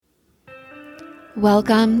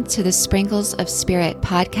Welcome to the Sprinkles of Spirit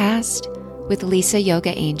podcast with Lisa Yoga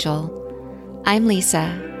Angel. I'm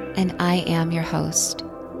Lisa, and I am your host.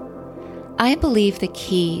 I believe the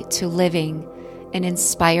key to living an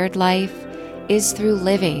inspired life is through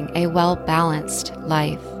living a well-balanced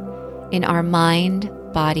life in our mind,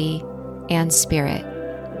 body, and spirit.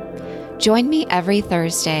 Join me every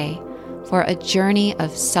Thursday for a journey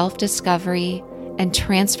of self-discovery and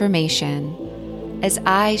transformation as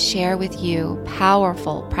I share with you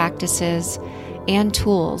powerful practices and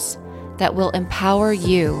tools that will empower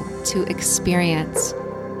you to experience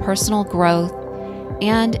personal growth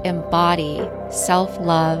and embody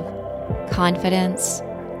self-love, confidence,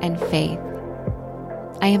 and faith.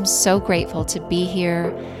 I am so grateful to be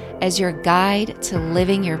here as your guide to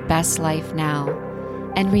living your best life now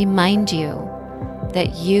and remind you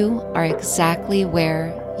that you are exactly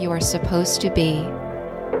where you are supposed to be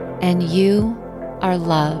and you are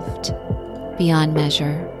loved beyond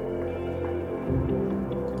measure.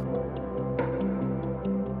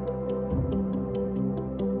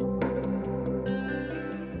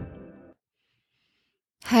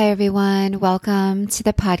 Hi, everyone. Welcome to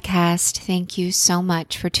the podcast. Thank you so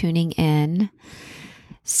much for tuning in.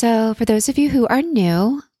 So for those of you who are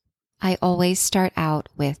new, I always start out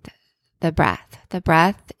with the breath. The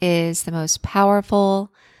breath is the most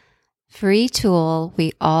powerful, free tool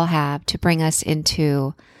we all have to bring us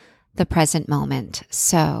into the present moment.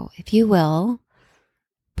 So if you will,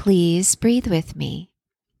 please breathe with me.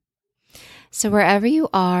 So wherever you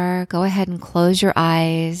are, go ahead and close your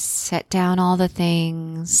eyes, set down all the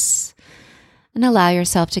things, and allow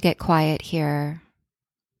yourself to get quiet here.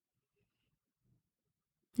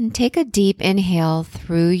 And take a deep inhale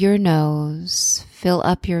through your nose. Fill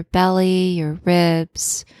up your belly, your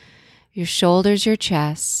ribs, your shoulders, your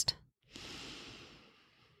chest.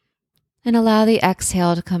 And allow the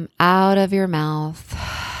exhale to come out of your mouth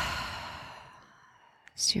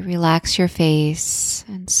as you relax your face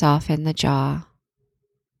and soften the jaw.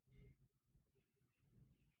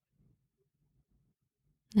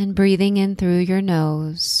 And breathing in through your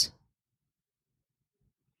nose.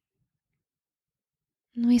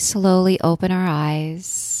 And we slowly open our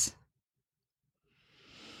eyes.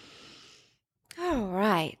 All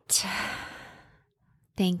right.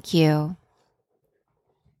 Thank you.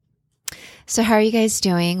 So how are you guys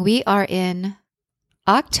doing? We are in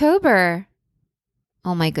October.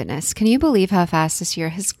 Oh my goodness. Can you believe how fast this year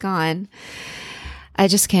has gone? I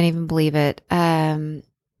just can't even believe it. So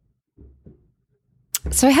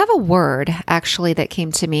I have a word actually that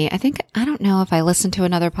came to me. I don't know if I listened to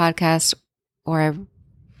another podcast or I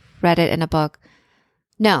read it in a book.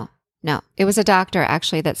 No. It was a doctor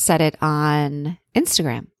actually that said it on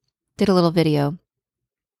Instagram. Did a little video.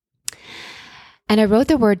 And I wrote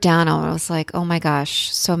the word down and I was like, oh my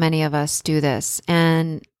gosh, so many of us do this.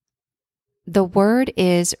 And the word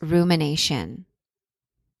is rumination.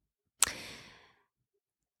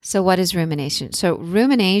 So what is rumination? So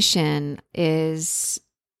rumination is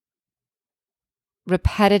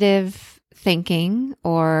repetitive thinking,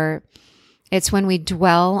 or it's when we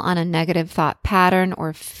dwell on a negative thought pattern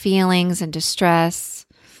or feelings and distress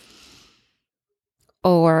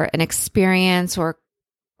or an experience or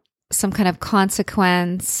some kind of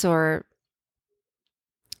consequence, or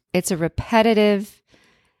it's a repetitive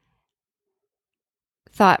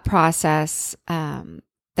thought process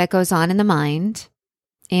that goes on in the mind.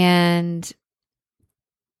 And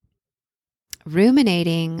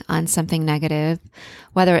ruminating on something negative,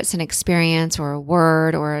 whether it's an experience or a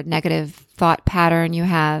word or a negative thought pattern you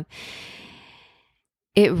have,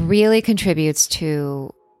 it really contributes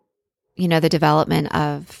to the development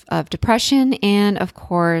of depression and, of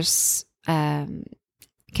course, can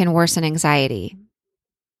worsen anxiety.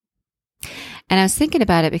 And I was thinking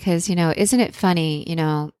about it because, isn't it funny,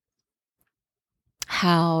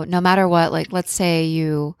 how no matter what, like, let's say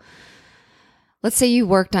you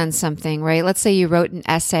worked on something, right? Let's say you wrote an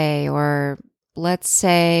essay, or let's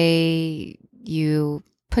say you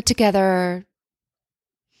put together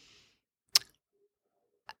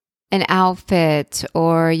an outfit,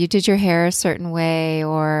 or you did your hair a certain way,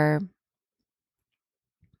 or,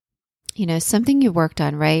 something you worked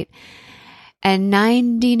on, right? And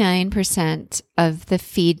 99% of the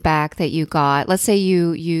feedback that you got, let's say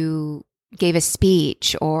you gave a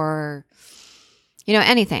speech or,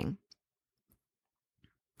 anything.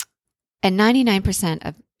 And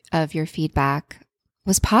 99% of your feedback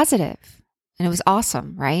was positive and it was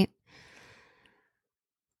awesome, right?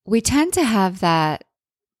 We tend to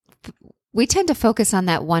focus on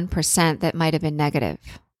that 1% that might have been negative.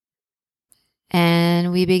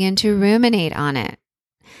 And we begin to ruminate on it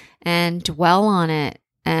and dwell on it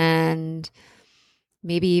and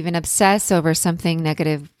maybe even obsess over something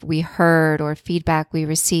negative we heard or feedback we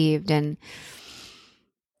received. And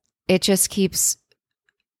it just keeps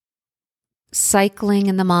cycling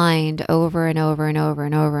in the mind over and over and over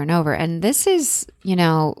and over and over. And this is,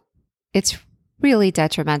 it's really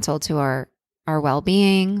detrimental to our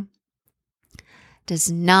well-being,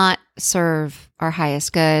 does not serve our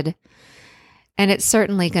highest good. And it's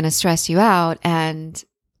certainly going to stress you out and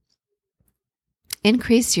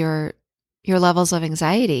increase your levels of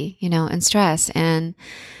anxiety, and stress. And,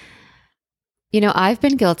 I've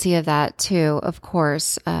been guilty of that too, of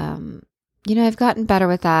course. I've gotten better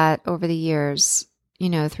with that over the years,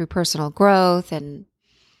 through personal growth and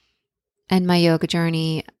my yoga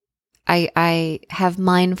journey. I have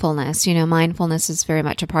mindfulness, mindfulness is very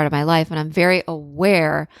much a part of my life, and I'm very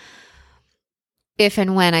aware if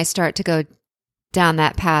and when I start to go down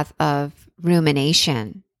that path of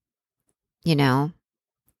rumination, I'm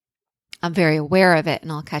very aware of it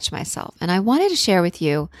and I'll catch myself. And I wanted to share with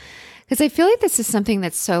you, because I feel like this is something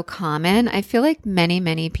that's so common. I feel like many,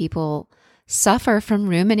 many people suffer from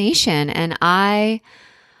rumination, and I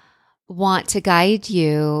want to guide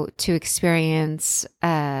you to experience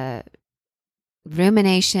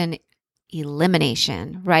rumination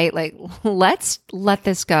elimination, right? Like, let's let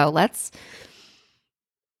this go.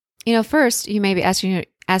 First you may be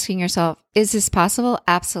asking yourself, is this possible?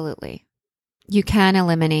 Absolutely. You can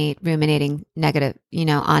eliminate ruminating negative,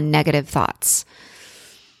 on negative thoughts.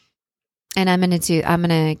 And I'm going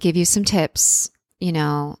to give you some tips,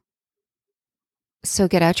 so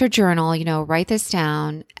get out your journal, write this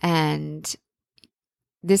down, and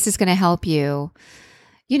this is going to help you,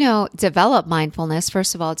 develop mindfulness,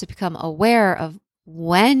 first of all, to become aware of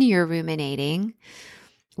when you're ruminating,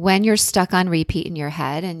 when you're stuck on repeat in your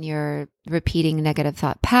head and you're repeating negative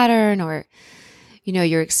thought pattern, or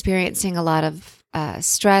you're experiencing a lot of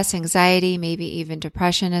stress, anxiety, maybe even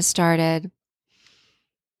depression has started.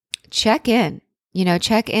 Check in,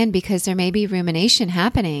 because there may be rumination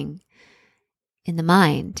happening in the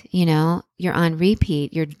mind. You're on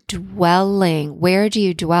repeat, you're dwelling. Where do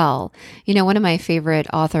you dwell? One of my favorite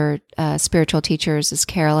spiritual teachers is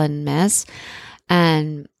Carolyn Miss.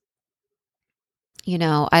 And,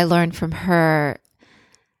 I learned from her,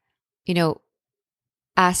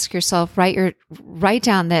 ask yourself, write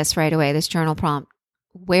down this right away, this journal prompt.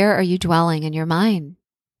 Where are you dwelling in your mind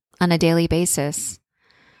on a daily basis?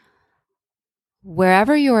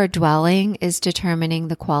 Wherever you are dwelling is determining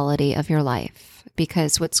the quality of your life,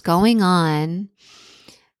 because what's going on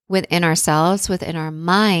within ourselves, within our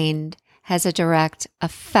mind, has a direct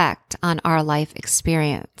effect on our life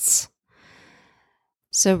experience.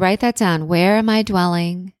 So write that down. Where am I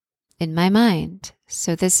dwelling in my mind?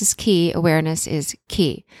 So this is key. Awareness is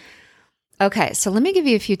key. Okay, so let me give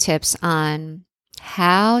you a few tips on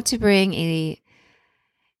how to bring a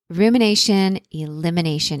rumination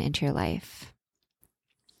elimination into your life.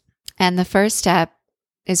 And the first step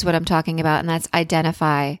is what I'm talking about, and that's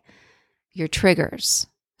identify your triggers.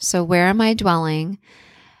 So where am I dwelling?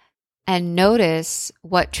 And notice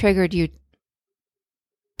what triggered you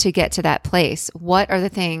to get to that place. What are the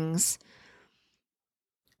things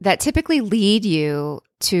that typically lead you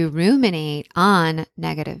to ruminate on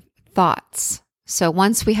negative thoughts? So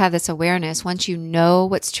once we have this awareness, once you know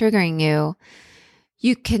what's triggering you,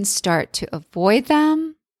 you can start to avoid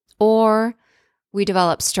them, or we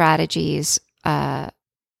develop strategies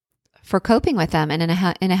for coping with them in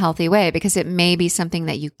a healthy way, because it may be something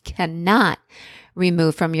that you cannot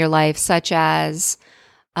remove from your life, such as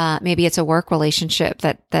maybe it's a work relationship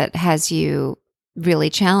that has you really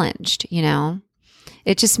challenged,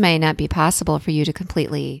 It just may not be possible for you to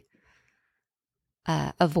completely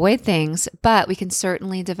avoid things, but we can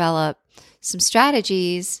certainly develop some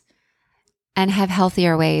strategies and have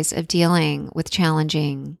healthier ways of dealing with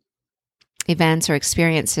challenging events or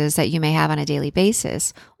experiences that you may have on a daily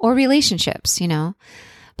basis, or relationships,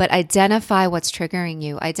 But identify what's triggering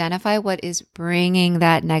you. Identify what is bringing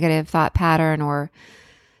that negative thought pattern or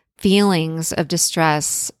feelings of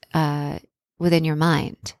distress within your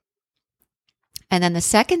mind. And then the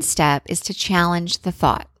second step is to challenge the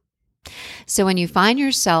thought. So when you find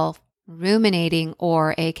yourself ruminating,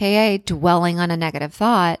 or AKA dwelling on a negative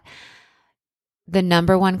thought, the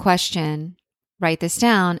number one question, write this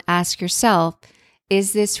down, ask yourself,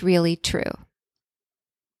 is this really true?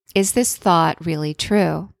 Is this thought really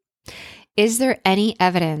true? Is there any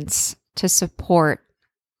evidence to support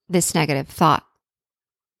this negative thought?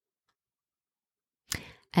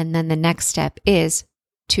 And then the next step is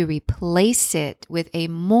to replace it with a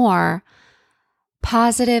more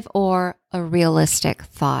positive or a realistic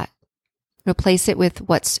thought. Replace it with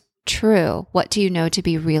what's true. What do you know to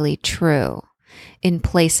be really true? in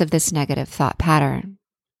place of this negative thought pattern.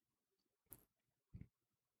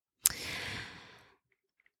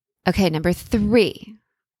 Okay, number 3,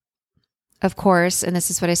 of course, and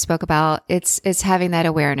this is what I spoke about, it's having that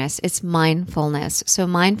awareness. It's mindfulness. So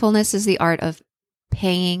mindfulness is the art of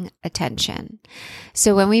paying attention.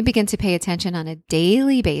 So when we begin to pay attention on a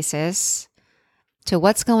daily basis to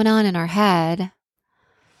what's going on in our head,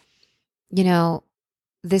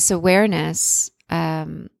 this awareness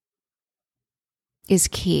is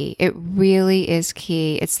key. It really is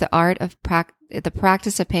key. It's the art of the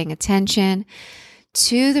practice of paying attention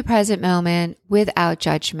to the present moment without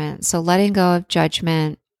judgment. So letting go of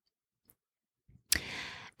judgment.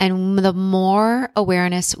 And the more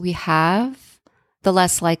awareness we have, the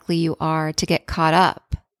less likely you are to get caught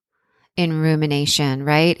up in rumination,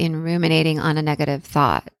 right? In ruminating on a negative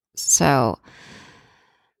thought. So,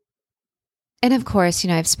 and of course,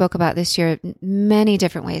 I've spoke about this year, many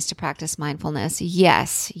different ways to practice mindfulness.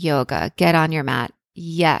 Yes, yoga, get on your mat.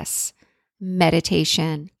 Yes,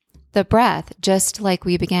 meditation, the breath, just like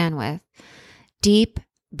we began with. Deep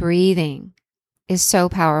breathing is so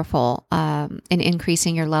powerful in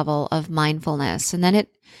increasing your level of mindfulness. And then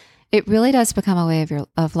it really does become a way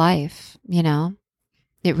of life,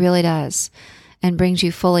 It really does, and brings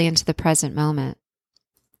you fully into the present moment.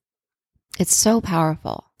 It's so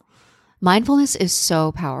powerful. Mindfulness is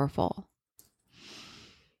so powerful.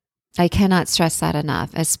 I cannot stress that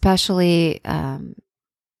enough, especially in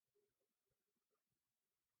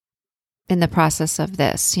the process of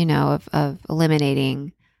this, of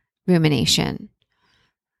eliminating rumination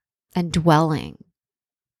and dwelling.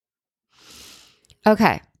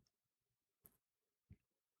 Okay.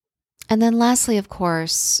 And then lastly, of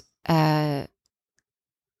course,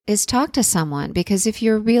 is talk to someone, because if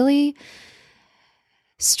you're really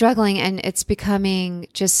struggling and it's becoming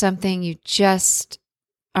just something you just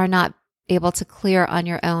are not able to clear on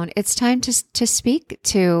your own, it's time to speak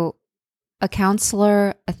to a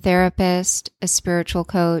counselor, a therapist, a spiritual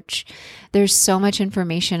coach. There's so much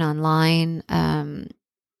information online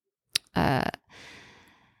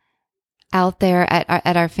out there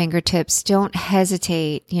at our fingertips. Don't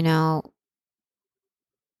hesitate,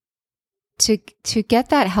 to get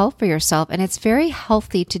that help for yourself. And it's very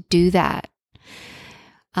healthy to do that.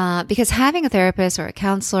 Because having a therapist or a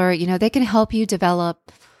counselor, they can help you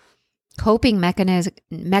develop coping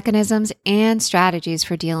mechanisms and strategies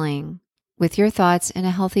for dealing with your thoughts in a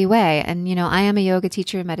healthy way. And, I am a yoga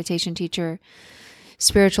teacher, meditation teacher,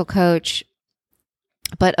 spiritual coach.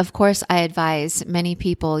 But of course, I advise many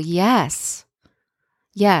people, yes,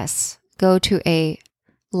 go to a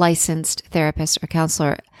licensed therapist or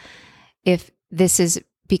counselor. If this is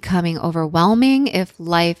becoming overwhelming, if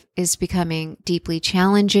life is becoming deeply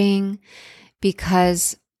challenging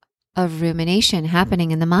because of rumination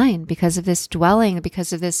happening in the mind, because of this dwelling,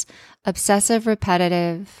 because of this obsessive,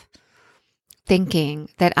 repetitive thinking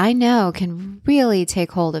that I know can really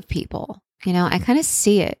take hold of people. I kind of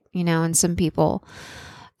see it, in some people.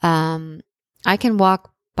 I can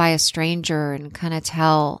walk by a stranger and kind of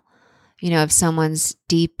tell, if someone's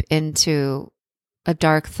deep into a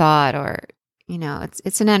dark thought, or,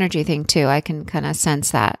 it's an energy thing too. I can kind of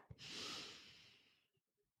sense that.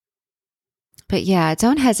 But yeah,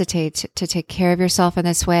 don't hesitate to take care of yourself in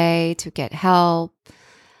this way, to get help.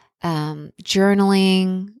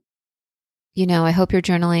 Journaling, I hope you're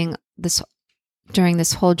journaling during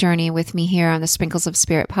this whole journey with me here on the Sprinkles of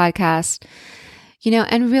Spirit podcast,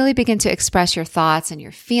 and really begin to express your thoughts and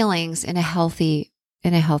your feelings in a healthy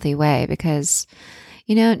way, because,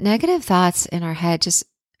 negative thoughts in our head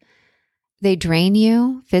they drain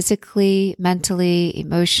you physically, mentally,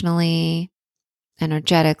 emotionally,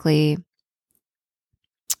 energetically.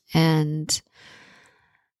 And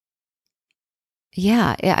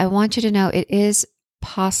yeah, I want you to know it is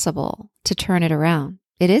possible to turn it around.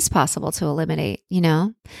 It is possible to eliminate,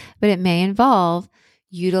 but it may involve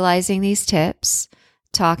utilizing these tips,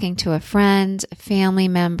 talking to a friend, a family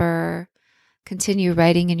member, continue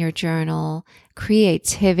writing in your journal,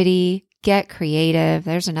 creativity, get creative.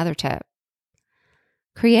 There's another tip.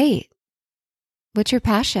 Create. What's your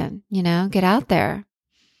passion? Get out there.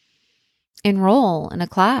 Enroll in a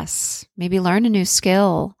class, maybe learn a new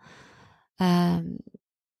skill,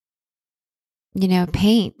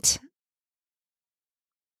 paint,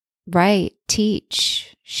 write,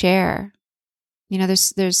 teach, share.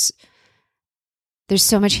 There's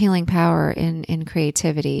so much healing power in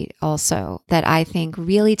creativity also, that I think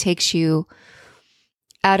really takes you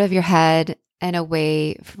out of your head and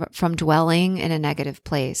away from dwelling in a negative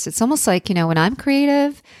place. It's almost like, when I'm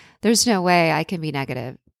creative, there's no way I can be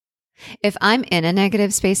negative. If I'm in a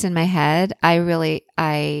negative space in my head,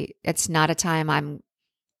 it's not a time I'm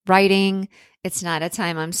writing. It's not a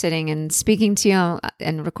time I'm sitting and speaking to you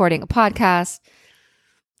and recording a podcast.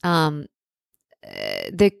 The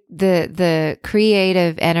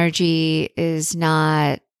creative energy is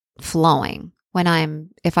not flowing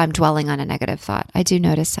if I'm dwelling on a negative thought. I do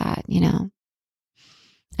notice that,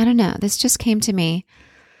 I don't know. This just came to me.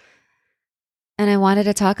 And I wanted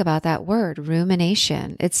to talk about that word,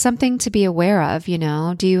 rumination. It's something to be aware of,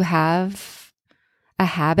 Do you have a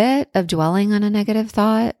habit of dwelling on a negative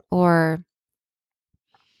thought? Or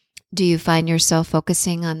do you find yourself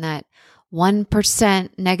focusing on that 1%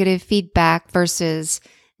 negative feedback versus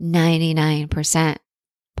 99%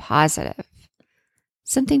 positive?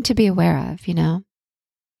 Something to be aware of, And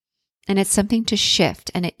it's something to shift,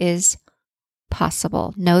 and it is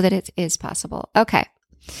possible. Know that it is possible. Okay.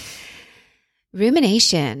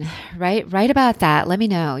 Rumination, right? Write about that. Let me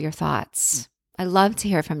know your thoughts. I love to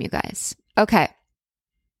hear from you guys. Okay.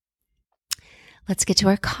 Let's get to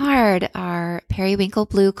our card, our Periwinkle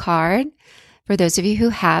Blue card. For those of you who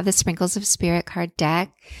have the Sprinkles of Spirit card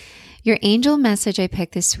deck, your angel message I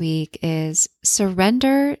picked this week is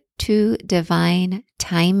surrender to divine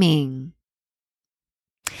timing.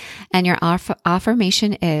 And your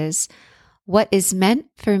affirmation is, what is meant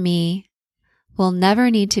for me will never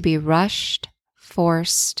need to be rushed,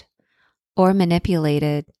 forced, or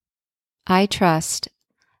manipulated. I trust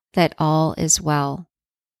that all is well.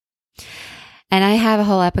 And I have a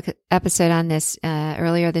whole episode on this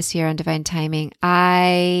earlier this year on divine timing.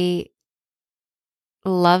 I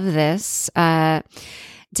love this.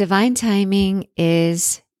 Divine timing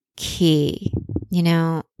is key,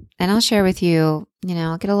 and I'll share with you,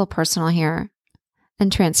 I'll get a little personal here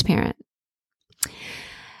and transparent.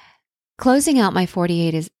 Closing out my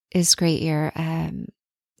 48 is great year.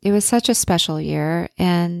 It was such a special year,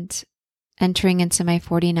 and entering into my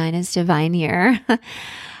 49 is divine year.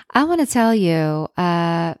 I want to tell you,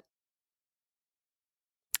 a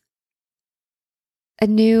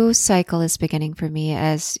new cycle is beginning for me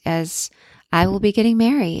as I will be getting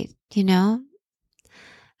married,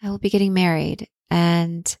 I will be getting married,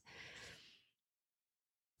 and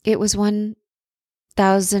it was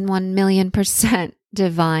 1,001,000,000%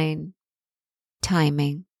 divine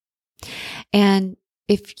timing. And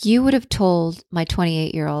if you would have told my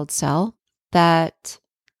 28-year-old self that,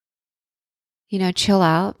 chill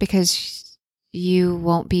out because you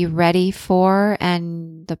won't be ready for,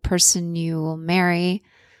 and the person you will marry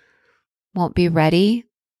won't be ready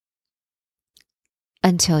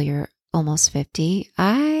until you're almost 50,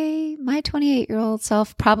 my 28-year-old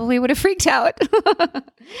self probably would have freaked out.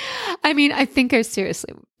 I mean, I think her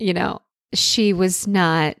seriously, she was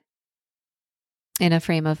not in a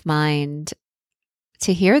frame of mind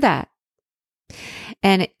to hear that.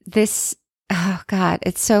 And this, oh God,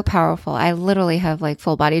 it's so powerful. I literally have like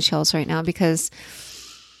full body chills right now, because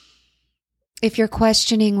if you're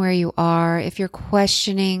questioning where you are, if you're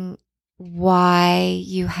questioning why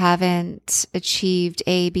you haven't achieved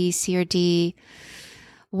A, B, C, or D,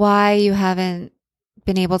 why you haven't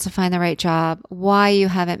been able to find the right job, why you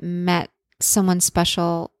haven't met someone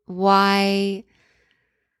special, why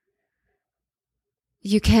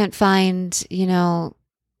you can't find,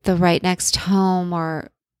 the right next home, or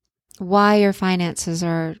why your finances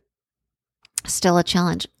are still a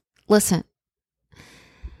challenge. Listen,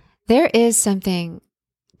 there is something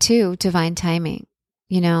to divine timing.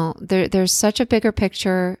 There's such a bigger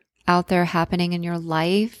picture out there happening in your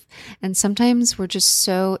life. And sometimes we're just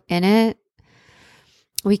so in it,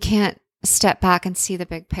 we can't step back and see the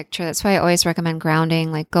big picture. That's why I always recommend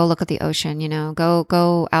grounding, like go look at the ocean,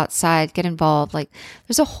 go outside, get involved. Like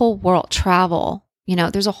there's a whole world, travel,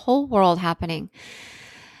 there's a whole world happening.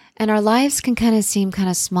 And our lives can kind of seem kind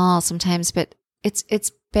of small sometimes, but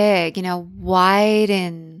it's big,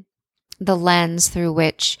 widen the lens through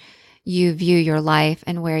which you view your life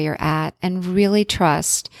and where you're at, and really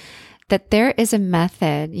trust that there is a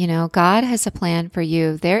method. God has a plan for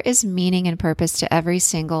you. There is meaning and purpose to every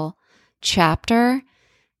single chapter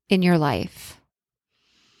in your life.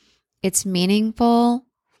 It's meaningful,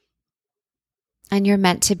 and you're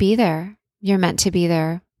meant to be there. You're meant to be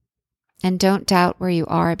there. And don't doubt where you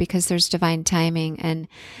are, because there's divine timing, and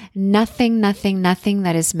nothing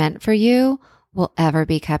that is meant for you will ever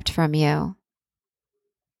be kept from you.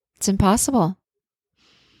 It's impossible.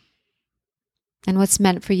 And what's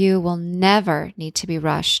meant for you will never need to be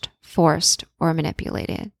rushed, forced, or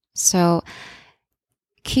manipulated. So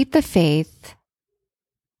keep the faith.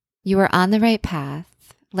 You are on the right path.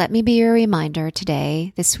 Let me be your reminder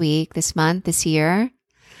today, this week, this month, this year,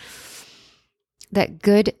 that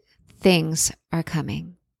good things are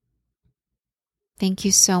coming. Thank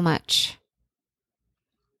you so much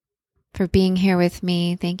for being here with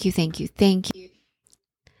me. Thank you, thank you, thank you.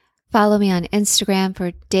 Follow me on Instagram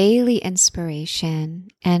for daily inspiration.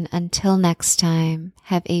 And until next time,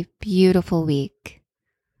 have a beautiful week.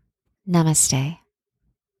 Namaste.